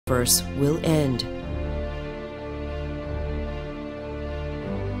disperse will end.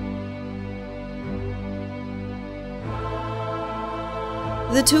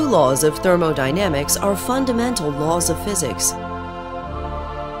 The two laws of thermodynamics are fundamental laws of physics.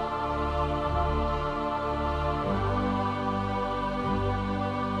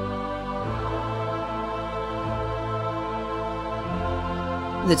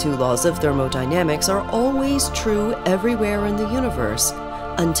 The two laws of thermodynamics are always true everywhere in the universe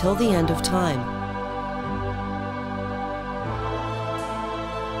until the end of time.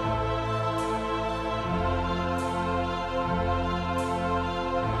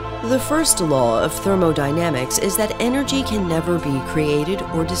 The first law of thermodynamics is that energy can never be created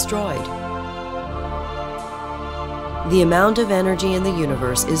or destroyed. The amount of energy in the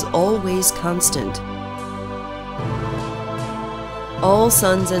universe is always constant. All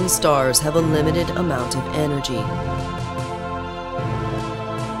suns and stars have a limited amount of energy.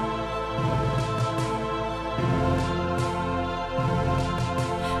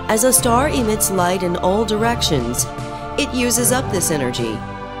 As a star emits light in all directions, it uses up this energy.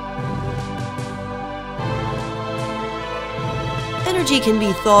 Energy can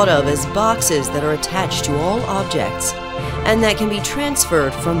be thought of as boxes that are attached to all objects, and that can be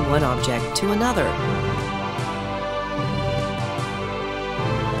transferred from one object to another.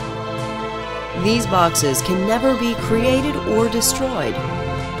 These boxes can never be created or destroyed.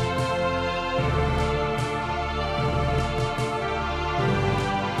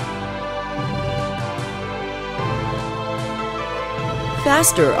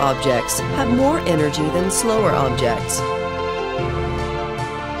 Faster objects have more energy than slower objects.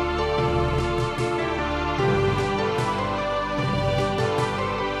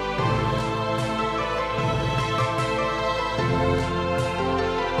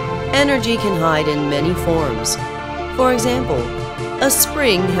 Energy can hide in many forms. For example, a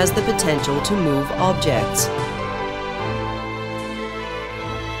spring has the potential to move objects.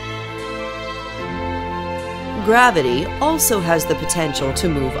 Gravity also has the potential to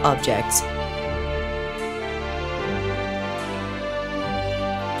move objects.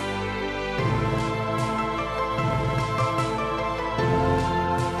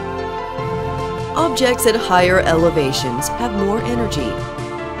 Objects at higher elevations have more energy.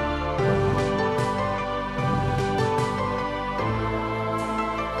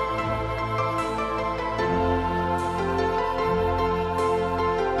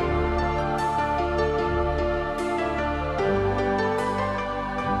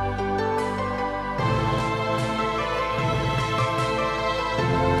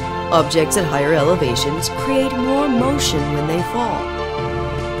 Objects at higher elevations create more motion when they fall.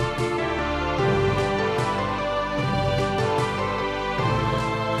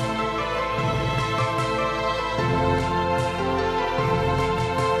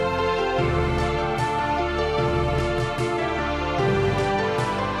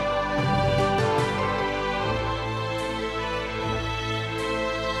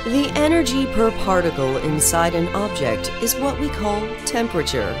 The energy per particle inside an object is what we call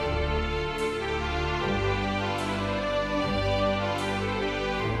temperature.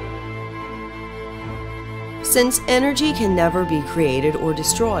 Since energy can never be created or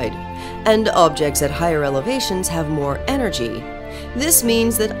destroyed, and objects at higher elevations have more energy, this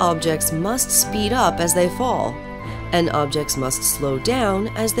means that objects must speed up as they fall, and objects must slow down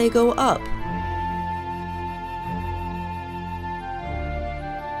as they go up.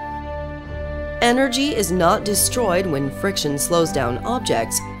 Energy is not destroyed when friction slows down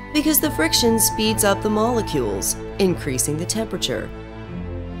objects because the friction speeds up the molecules, increasing the temperature.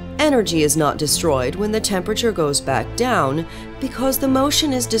 Energy is not destroyed when the temperature goes back down because the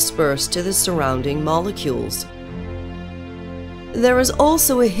motion is dispersed to the surrounding molecules. There is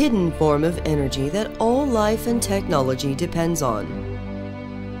also a hidden form of energy that all life and technology depends on.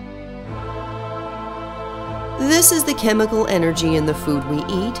 This is the chemical energy in the food we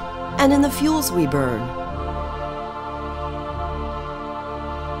eat and in the fuels we burn.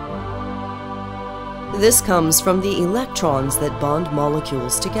 This comes from the electrons that bond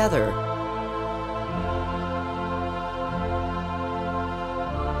molecules together.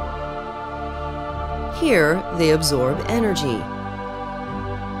 Here, they absorb energy.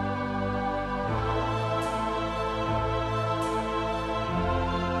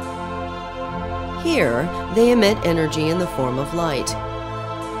 Here, they emit energy in the form of light.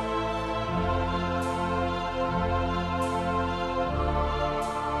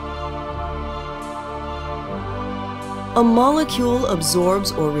 A molecule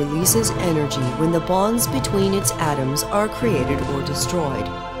absorbs or releases energy when the bonds between its atoms are created or destroyed.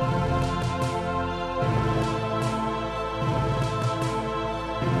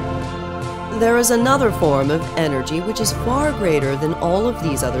 there is another form of energy which is far greater than all of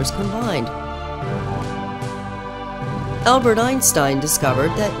these others combined. Albert Einstein discovered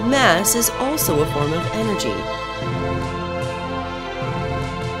that mass is also a form of energy.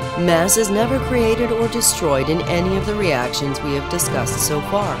 Mass is never created or destroyed in any of the reactions we have discussed so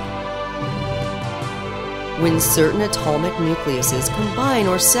far. When certain atomic nucleuses combine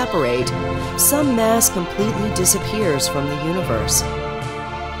or separate, some mass completely disappears from the universe.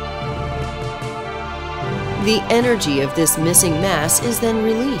 The energy of this missing mass is then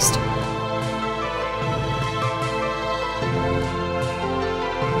released.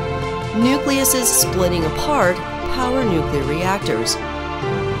 Nucleuses splitting apart power nuclear reactors.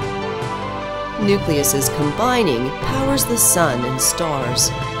 Nucleuses combining powers the sun and stars.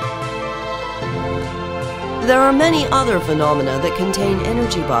 There are many other phenomena that contain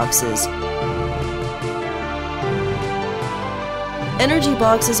energy boxes. Energy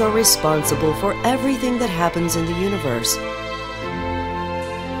boxes are responsible for everything that happens in the universe.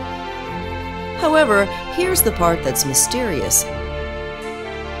 However, here's the part that's mysterious.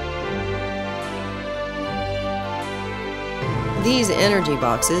 These energy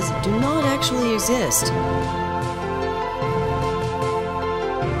boxes do not actually exist.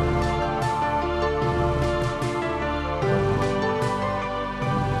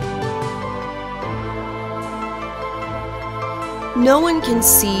 No one can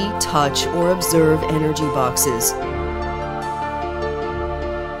see, touch, or observe energy boxes.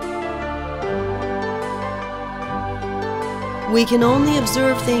 We can only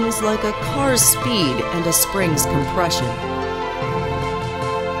observe things like a car's speed and a spring's compression.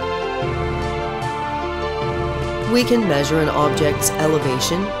 We can measure an object's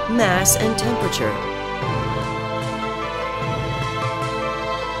elevation, mass, and temperature.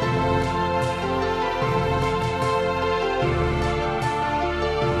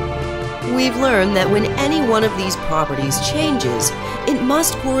 We've learned that when any one of these properties changes, it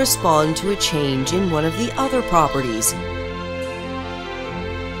must correspond to a change in one of the other properties.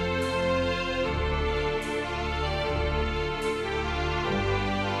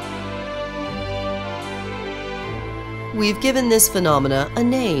 We've given this phenomena a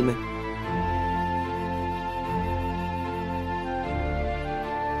name.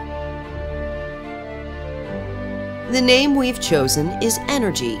 The name we've chosen is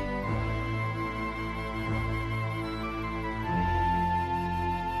energy.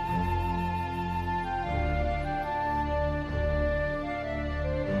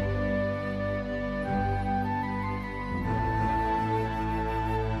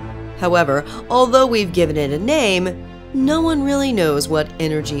 However, although we've given it a name, no one really knows what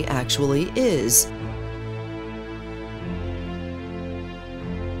energy actually is.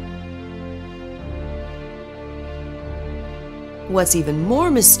 What's even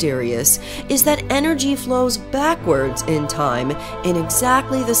more mysterious is that energy flows backwards in time in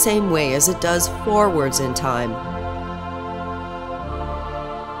exactly the same way as it does forwards in time.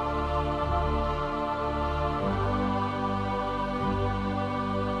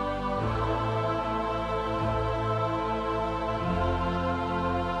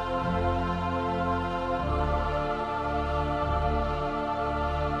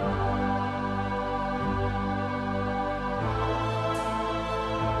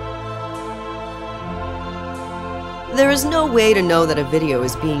 There is no way to know that a video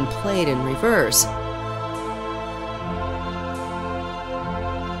is being played in reverse.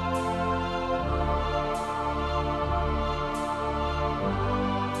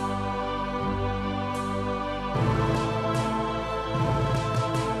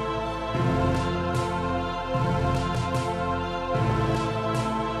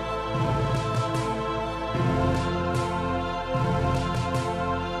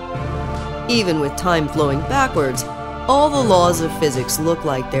 Even with time flowing backwards, all the laws of physics look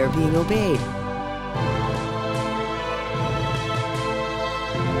like they're being obeyed.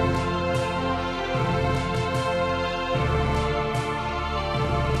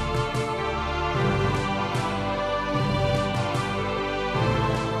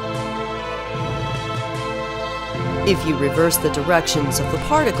 If you reverse the directions of the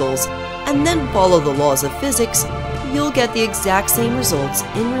particles and then follow the laws of physics, you'll get the exact same results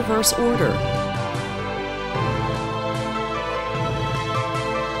in reverse order.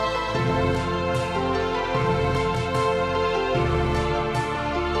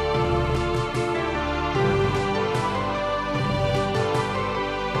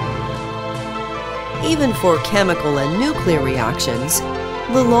 Even for chemical and nuclear reactions,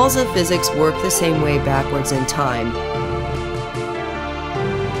 the laws of physics work the same way backwards in time.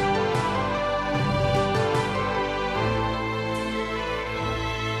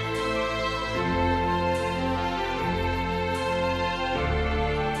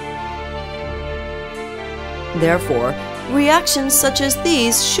 Therefore, reactions such as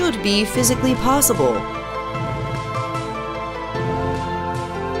these should be physically possible.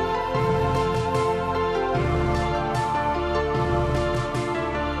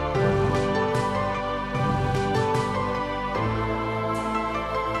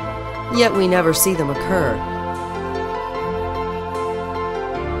 Yet we never see them occur.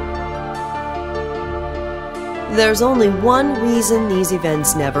 There's only one reason these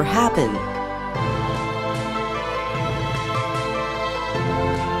events never happen.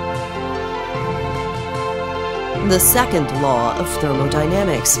 The second law of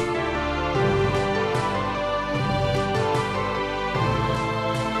thermodynamics.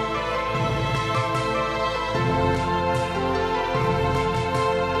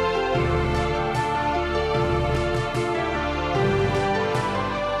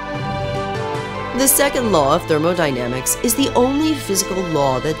 The second law of thermodynamics is the only physical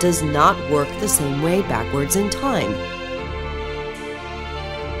law that does not work the same way backwards in time.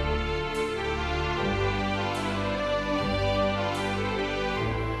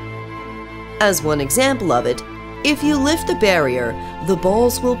 As one example of it, if you lift the barrier, the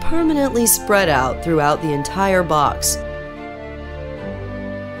balls will permanently spread out throughout the entire box.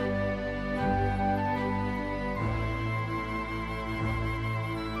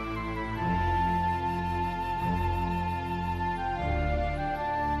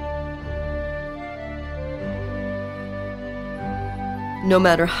 No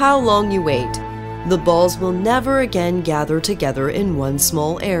matter how long you wait, the balls will never again gather together in one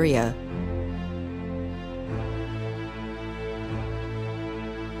small area.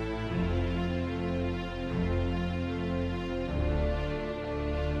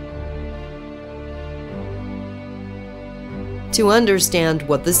 To understand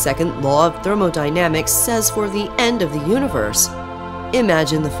what the second law of thermodynamics says for the end of the universe,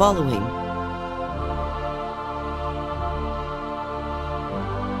 imagine the following.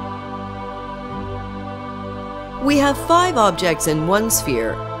 We have 5 objects in one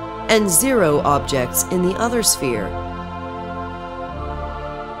sphere and 0 objects in the other sphere.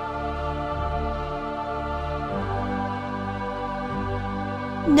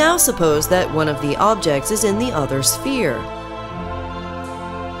 Now suppose that one of the objects is in the other sphere.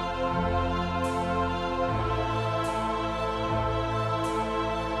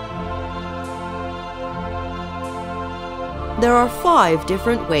 There are 5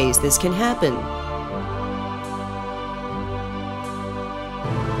 different ways this can happen.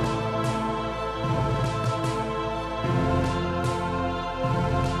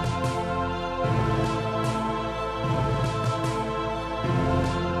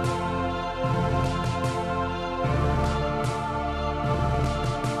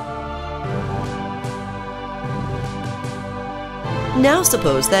 Now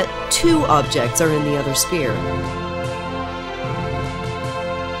suppose that 2 objects are in the other sphere.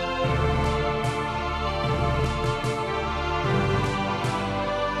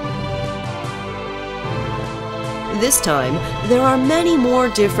 This time, there are many more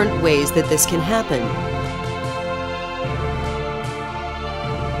different ways that this can happen.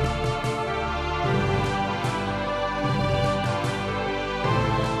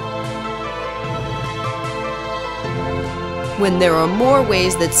 When there are more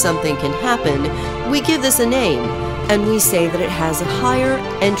ways that something can happen, we give this a name, and we say that it has a higher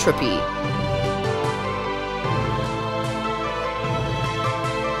entropy.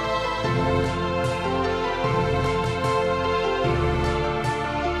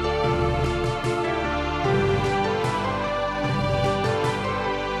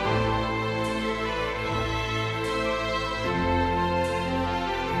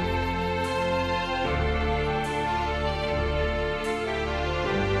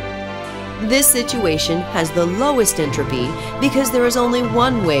 This situation has the lowest entropy because there is only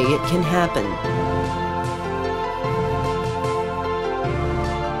one way it can happen.